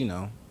 it's because,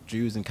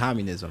 Jews and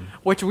communism.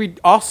 Which we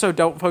also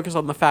don't focus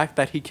on the fact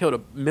that he killed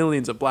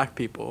millions of black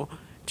people,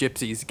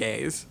 gypsies,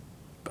 gays.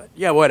 But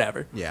yeah,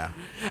 whatever. Yeah.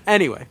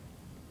 Anyway,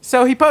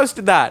 so he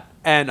posted that,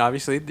 and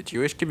obviously the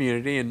Jewish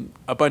community and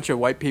a bunch of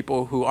white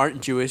people who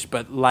aren't Jewish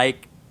but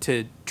like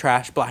to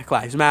trash Black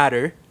Lives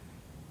Matter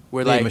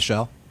were like,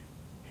 Michelle.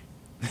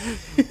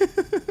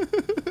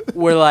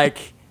 we're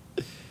like,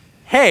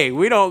 hey,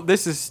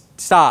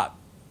 stop.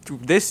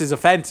 This is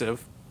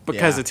offensive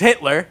because it's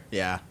Hitler.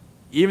 Yeah.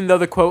 Even though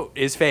the quote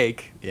is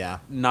fake. Yeah.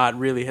 Not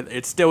really.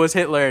 It still was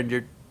Hitler, and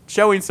you're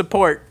showing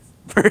support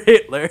for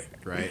Hitler.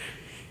 Right.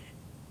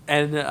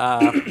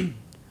 And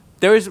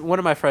there was one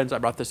of my friends, I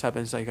brought this up,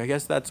 and it's like, I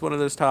guess that's one of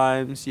those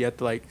times you have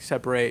to, like,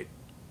 separate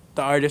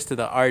the artist to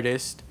the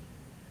artist.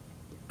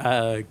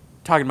 Talking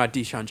about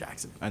DeSean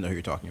Jackson. I know who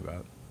you're talking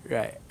about.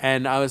 Right.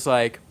 And I was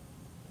like,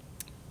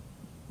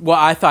 well,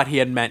 I thought he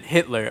had meant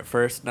Hitler at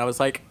first, and I was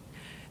like,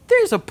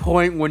 there's a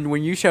point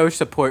when you show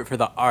support for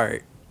the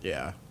art.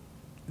 Yeah.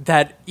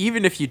 That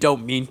even if you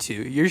don't mean to,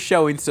 you're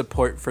showing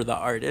support for the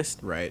artist.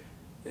 Right.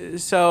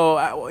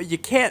 So you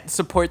can't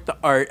support the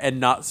art and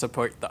not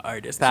support the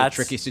artist. That's a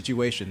tricky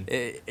situation.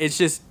 It's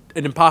just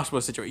an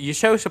impossible situation. You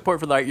show support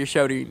for the art, you're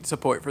showing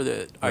support for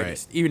the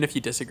artist, even if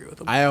you disagree with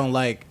them. I don't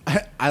like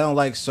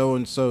so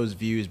and so's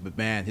views, but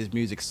man, his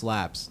music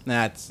slaps.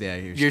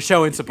 You're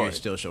showing support. You're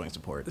still showing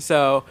support.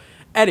 So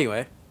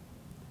anyway,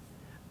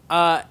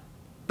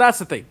 that's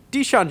the thing.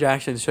 DeSean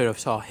Jackson should have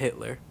saw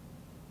Hitler.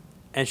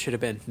 And should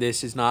have been,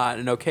 this is not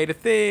an okay to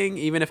thing.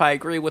 Even if I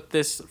agree with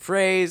this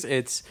phrase,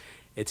 it's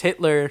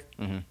Hitler.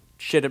 Mm-hmm.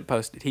 Shouldn't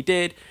post it. He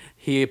did.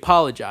 He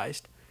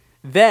apologized.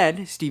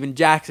 Then Steven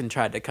Jackson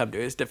tried to come to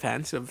his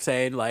defense of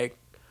saying, like,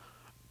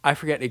 I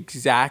forget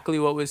exactly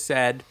what was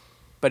said,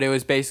 but it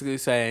was basically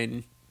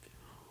saying,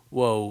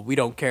 whoa, we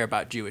don't care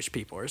about Jewish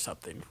people or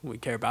something. We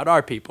care about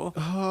our people.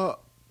 How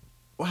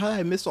did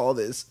I miss all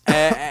this?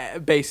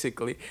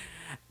 Basically.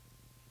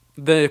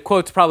 The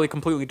quote's probably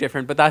completely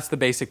different, but that's the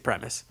basic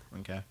premise.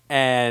 Okay.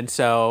 And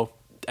so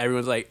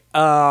everyone's like,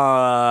 and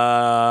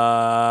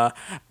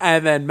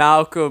then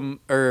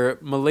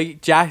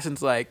Malik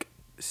Jackson's like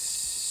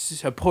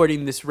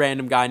supporting this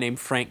random guy named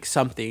Frank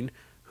something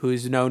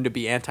who's known to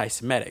be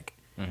anti-Semitic.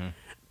 Mm-hmm.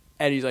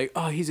 And he's like,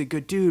 oh, he's a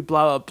good dude,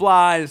 blah, blah,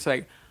 blah. And it's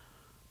like,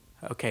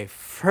 okay,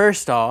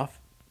 first off,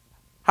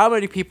 how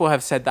many people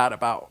have said that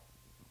about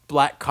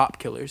black cop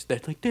killers? They're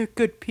like, they're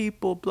good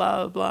people,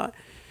 blah, blah.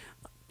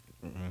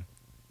 Mm-hmm.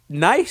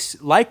 Nice,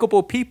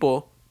 likable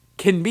people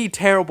can be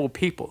terrible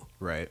people.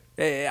 Right.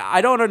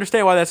 I don't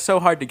understand why that's so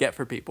hard to get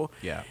for people.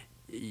 Yeah.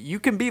 You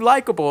can be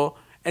likable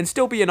and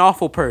still be an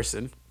awful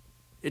person.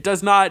 It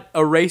does not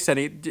erase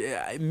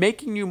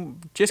making you,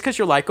 just because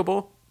you're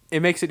likable,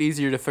 it makes it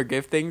easier to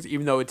forgive things,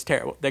 even though it's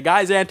terrible. The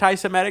guy's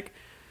anti-Semitic.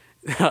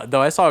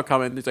 Though I saw a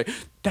comment, it's like,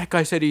 that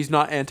guy said he's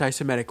not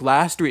anti-Semitic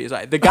last week. It's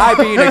like, the guy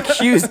being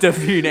accused of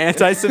being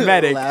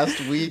anti-Semitic last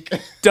week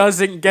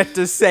doesn't get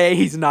to say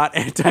he's not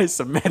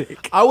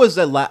anti-Semitic. I was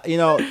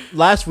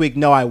last week.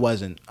 No, I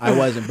wasn't.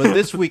 But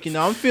this week,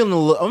 I'm feeling a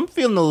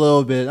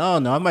little bit. I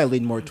don't know. I might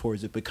lean more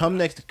towards it. But come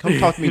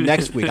talk to me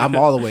next week. I'm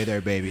all the way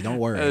there, baby. Don't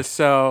worry.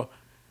 So,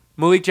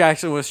 Malik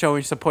Jackson was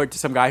showing support to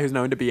some guy who's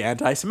known to be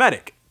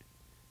anti-Semitic,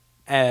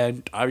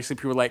 and obviously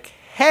people were like,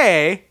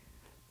 "Hey."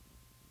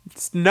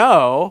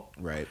 No.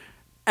 Right.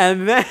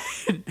 And then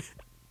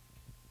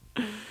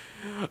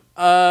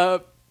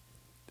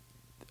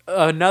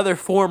another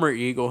former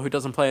Eagle who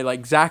doesn't play,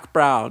 like Zach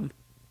Brown,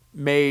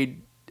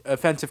 made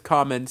offensive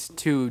comments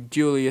to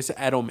Julius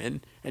Edelman.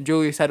 And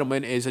Julius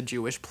Edelman is a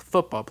Jewish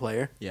football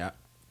player. Yeah.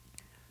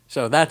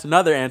 So that's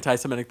another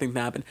anti-Semitic thing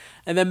that happened.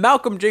 And then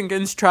Malcolm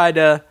Jenkins tried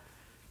to,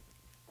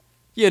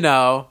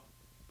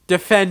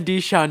 defend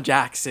DeSean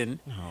Jackson.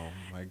 Oh.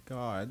 My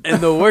God.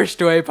 In the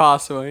worst way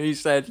possible. He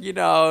said, we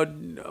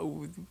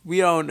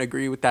don't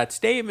agree with that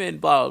statement,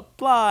 blah, blah,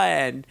 blah.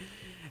 And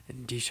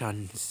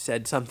DeSean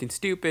said something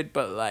stupid,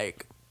 but,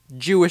 like,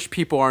 Jewish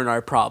people aren't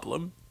our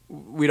problem.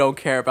 we don't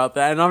care about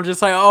that. And I'm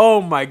just like, oh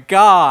my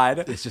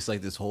God. It's just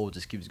like this hole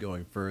just keeps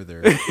going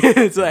further.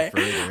 It's like,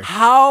 further.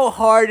 how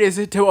hard is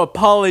it to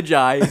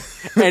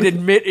apologize and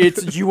admit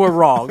you were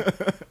wrong?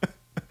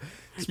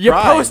 You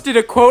pride. posted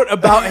a quote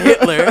about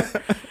Hitler.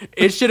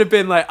 It should have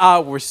been like,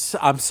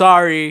 I'm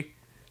sorry.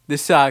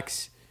 This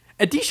sucks.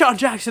 And DeSean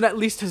Jackson at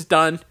least has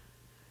done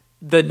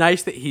the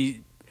nice that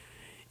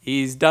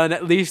he's done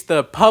at least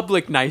the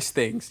public nice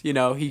things. You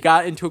know, he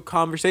got into a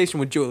conversation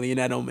with Julian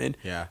Edelman.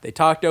 Yeah. They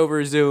talked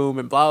over Zoom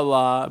and blah, blah,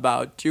 blah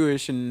about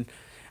Jewish and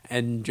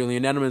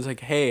Julian Edelman's like,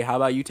 hey, how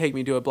about you take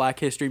me to a Black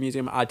History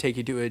Museum? I'll take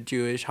you to a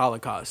Jewish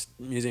Holocaust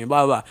Museum,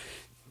 blah, blah, blah.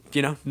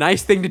 You know,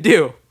 nice thing to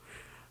do.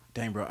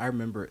 Dang, bro, I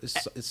remember, it's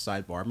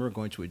sidebar. I remember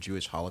going to a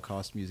Jewish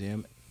Holocaust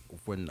museum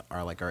when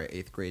our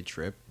 8th grade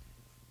trip.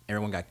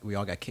 We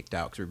all got kicked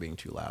out because we were being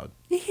too loud.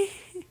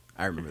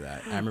 I remember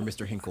that. I remember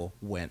Mr. Hinkle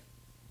went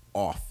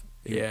off.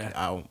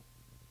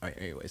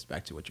 Anyways,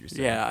 back to what you were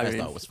saying. Yeah, I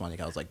thought it was funny.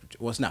 I was like,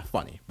 well, it's not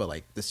funny, but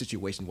like the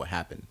situation, what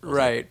happened.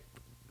 Right.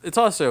 It's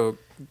also,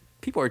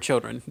 people are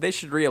children. They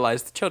should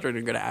realize the children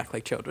are going to act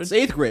like children. It's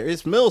 8th grade.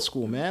 It's middle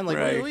school, man. Like,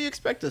 Right. what do you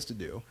expect us to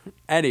do?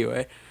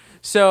 Anyway,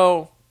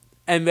 so,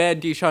 and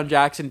then DeSean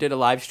Jackson did a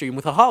live stream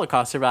with a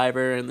Holocaust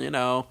survivor and,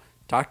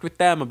 talked with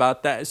them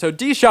about that. So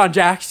DeSean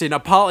Jackson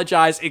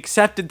apologized,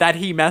 accepted that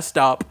he messed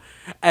up,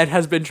 and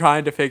has been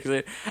trying to fix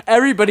it.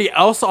 Everybody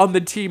else on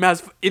the team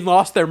has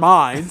lost their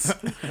minds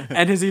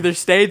and has either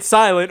stayed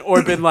silent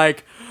or been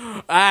like,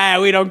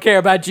 we don't care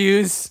about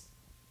Jews.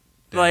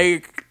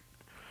 Like,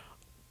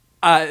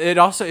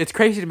 it's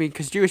crazy to me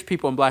because Jewish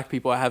people and Black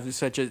people have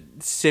such a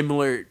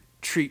similar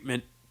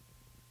treatment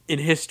in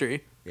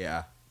history.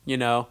 Yeah.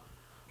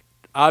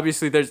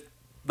 Obviously there's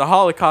the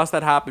Holocaust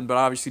that happened, but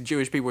obviously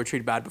Jewish people were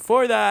treated bad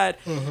before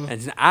that. Mm-hmm.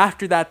 And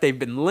after that, they've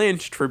been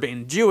lynched for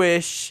being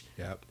Jewish.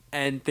 Yep.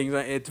 And things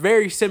like it's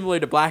very similar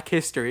to Black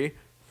history.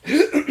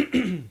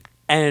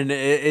 And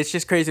it's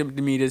just crazy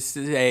to me to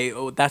say,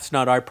 oh, that's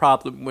not our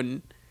problem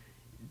when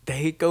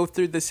they go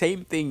through the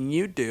same thing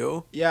you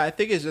do. Yeah, I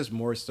think it's just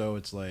more so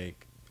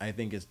I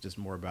think it's just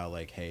more about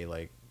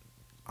hey,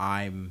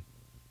 I'm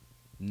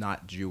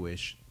not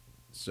Jewish.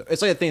 So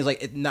it's like a thing is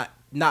it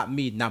not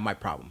me, not my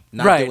problem.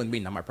 Not right. dealing with me,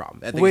 not my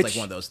problem. I think it's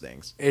one of those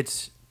things.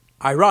 It's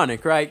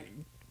ironic, right?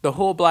 The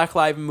whole Black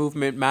Lives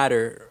Movement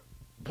matter.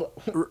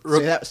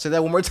 Say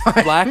that one more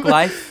time. Black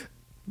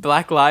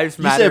Lives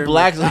Matter.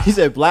 You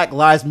said Black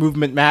Lives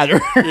Movement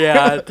matter.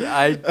 Yeah.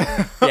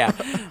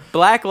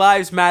 Black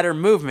Lives Matter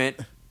movement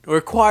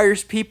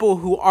requires people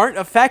who aren't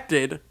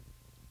affected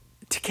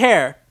to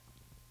care,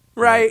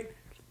 right?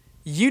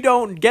 You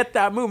don't get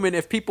that movement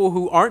if people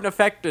who aren't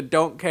affected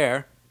don't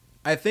care.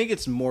 I think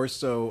it's more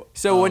so.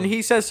 So when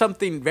he says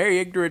something very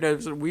ignorant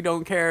as we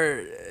don't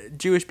care,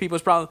 Jewish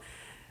people's problem.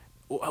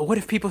 What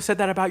if people said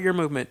that about your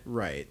movement?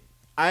 Right.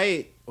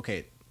 I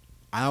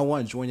don't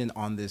want to join in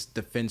on this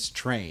defense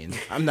train.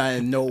 I'm not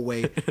in no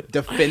way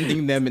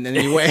defending them in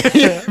any way.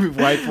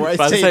 before I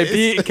say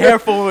this. Be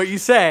careful what you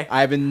say.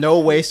 I'm in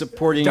no way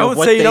supporting. Don't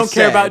what say you they don't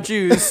said. care about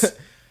Jews.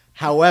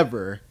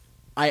 However,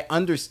 I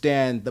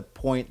understand the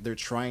point they're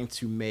trying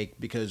to make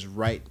because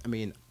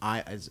I'm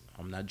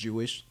not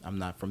Jewish. I'm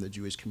not from the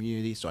Jewish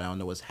community, so I don't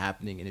know what's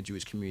happening in the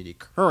Jewish community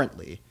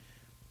currently.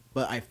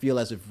 But I feel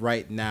as if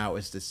right now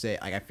is to say,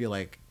 I feel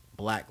like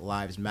Black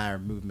Lives Matter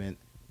movement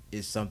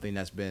is something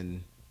that's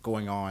been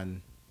going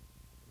on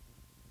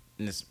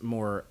and it's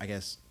more, I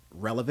guess,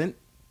 relevant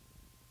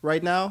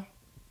right now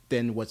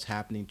than what's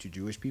happening to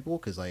Jewish people.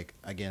 Because,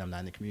 again, I'm not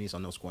in the community, so I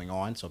don't know what's going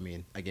on. So,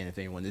 again, if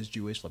anyone is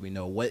Jewish, let me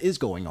know what is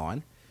going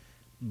on.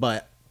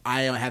 But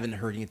I haven't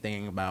heard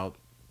anything about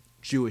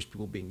Jewish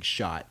people being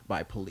shot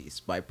by police,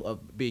 by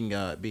being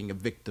a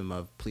victim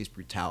of police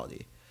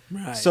brutality.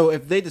 Right. So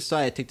if they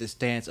decide to take the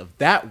stance of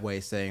that way,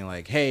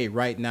 saying hey,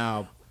 right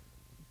now,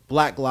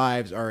 Black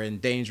lives are in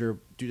danger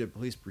due to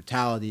police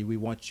brutality. We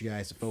want you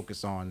guys to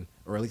focus on,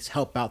 or at least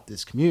help out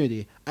this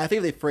community. I think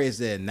if they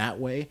phrased it in that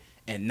way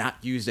and not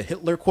use the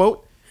Hitler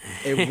quote,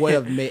 it would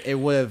have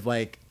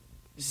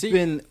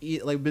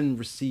been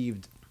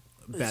received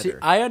better. See,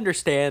 I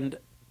understand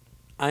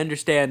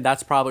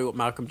that's probably what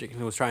Malcolm X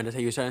was trying to say.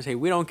 He was trying to say,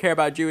 we don't care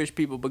about Jewish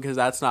people because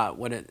that's not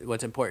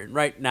what's important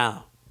right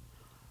now.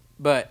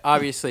 But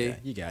obviously...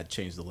 you got to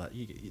change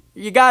the...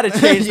 You got to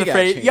change the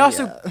phrase. You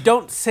also yeah.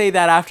 don't say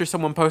that after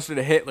someone posted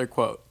a Hitler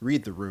quote.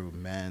 Read the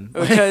room, man.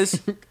 Because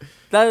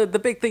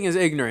the big thing is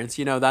ignorance.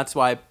 That's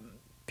why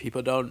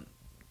people don't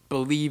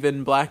believe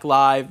in Black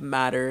Lives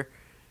Matter.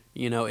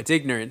 It's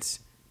ignorance.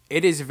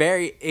 It is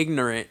very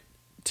ignorant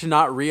to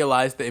not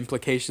realize the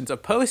implications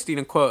of posting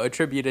a quote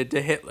attributed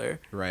to Hitler.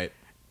 Right.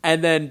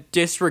 And then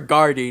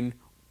disregarding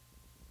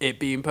it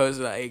being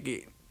posted.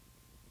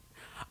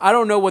 I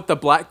don't know what the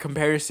black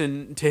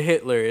comparison to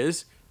Hitler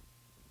is,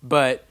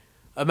 but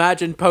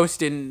imagine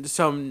posting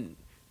some...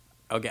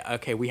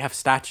 Okay, we have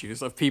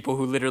statues of people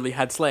who literally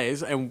had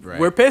slaves, and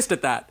we're pissed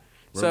at that.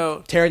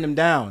 We're tearing them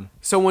down.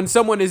 So when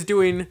someone is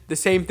doing the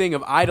same thing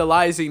of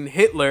idolizing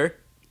Hitler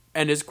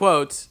and his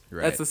quotes,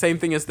 that's the same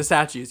thing as the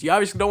statues. You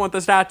obviously don't want the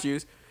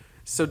statues,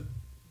 so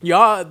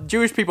y'all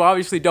Jewish people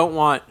obviously don't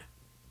want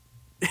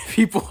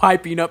people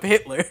hyping up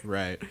Hitler.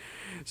 Right.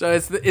 So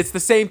it's the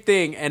same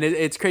thing, and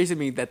it's crazy to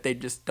me that they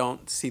just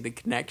don't see the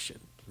connection.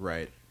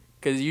 Right.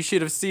 Because you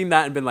should have seen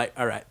that and been like,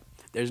 all right,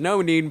 there's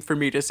no need for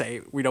me to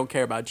say we don't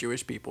care about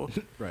Jewish people.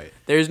 Right.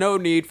 There's no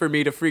need for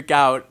me to freak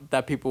out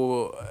that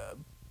people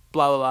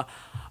blah, blah, blah.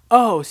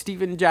 Oh,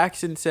 Steven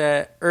Jackson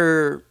said,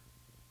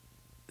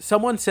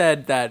 someone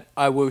said that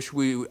I wish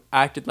we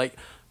acted like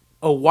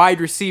a wide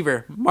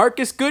receiver.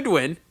 Marcus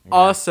Goodwin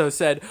also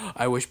said,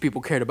 I wish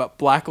people cared about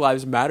Black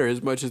Lives Matter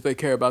as much as they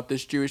care about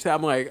this Jewish thing.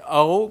 I'm like,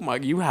 oh my,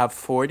 you have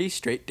 40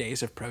 straight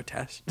days of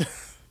protest.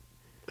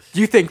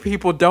 You think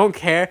people don't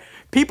care?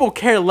 People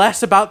care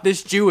less about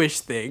this Jewish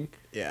thing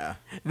Yeah.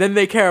 than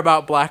they care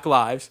about Black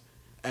lives.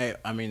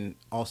 I mean,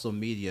 also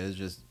media is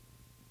just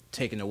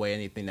taking away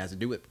anything that has to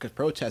do with, because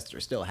protests are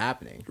still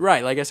happening.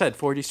 Right, like I said,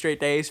 40 straight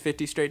days,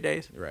 50 straight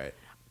days. Right.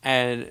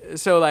 And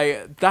so,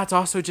 like, that's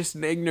also just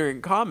an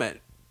ignorant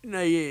comment. You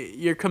know,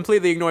 you're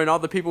completely ignoring all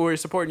the people who are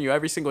supporting you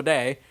every single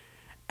day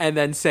and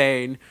then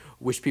saying,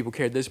 wish people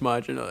cared this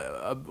much. And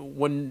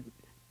when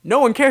no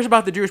one cares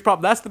about the Jewish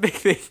problem, that's the big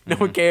thing. No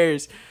one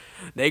cares.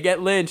 They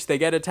get lynched. They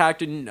get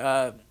attacked in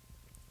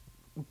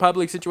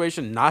public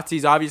situation.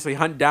 Nazis obviously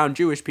hunt down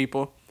Jewish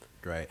people.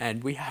 Right.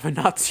 And we have a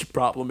Nazi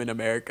problem in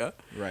America.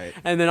 Right.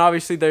 And then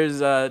obviously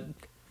there's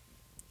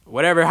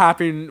whatever's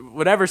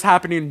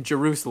happening in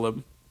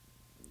Jerusalem.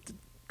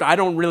 I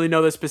don't really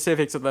know the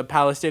specifics of the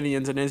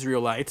Palestinians and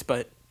Israelites,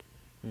 but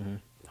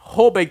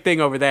whole big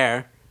thing over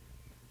there.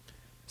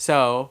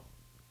 So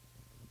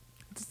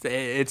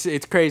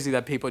it's crazy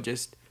that people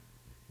just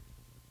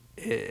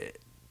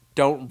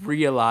don't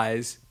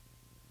realize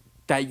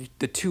that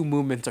the two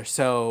movements are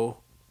so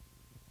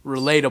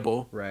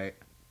relatable. Right.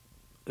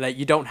 That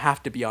you don't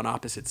have to be on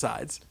opposite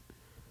sides.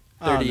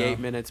 38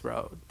 minutes,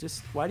 bro.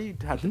 Just why do you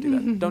have to do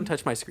that? Don't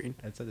touch my screen.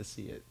 I just had to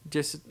see it.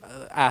 Just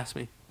ask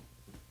me.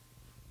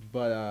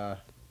 But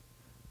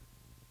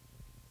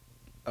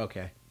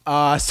okay.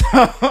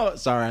 So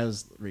sorry, I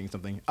was reading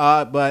something.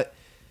 But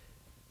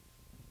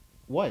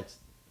what?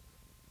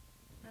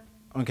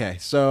 Okay,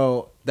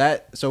 so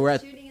we're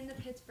at. Shooting in the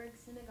Pittsburgh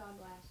synagogue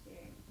last year.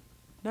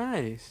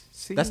 Nice.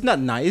 See, That's not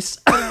nice.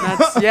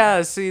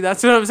 See,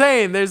 that's what I'm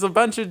saying. There's a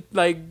bunch of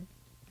like,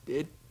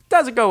 it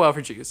doesn't go well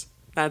for Jews.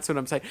 That's what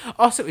I'm saying.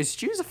 Also, is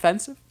Jews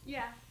offensive?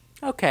 Yeah.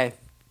 Okay.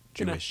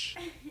 Jewish.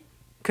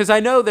 Because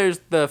I know there's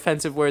the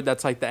offensive word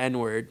that's like the N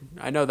word.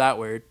 I know that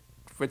word,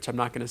 which I'm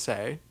not gonna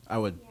say. I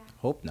would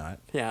hope not.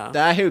 Yeah.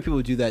 I hate when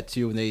people do that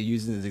too when they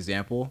use it as an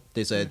example.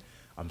 They said,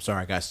 "I'm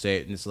sorry, I gotta say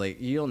it," and it's like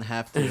you don't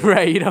have to.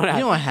 Right. You don't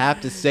have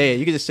to say it.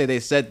 You can just say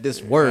they said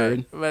this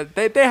word. Right.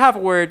 But they have a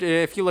word.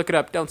 If you look it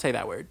up, don't say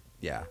that word.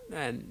 Yeah.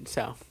 And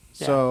so.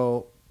 Yeah.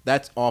 So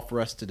that's all for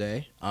us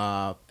today.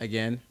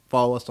 Again,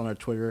 follow us on our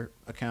Twitter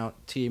account,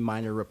 T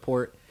Minor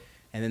Report,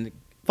 and then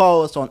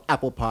follow us on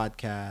Apple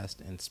Podcast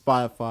and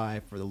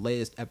Spotify for the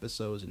latest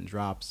episodes and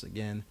drops.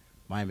 Again,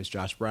 my name is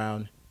Josh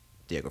Brown,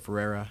 Diego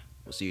Ferreira.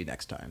 We'll see you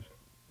next time.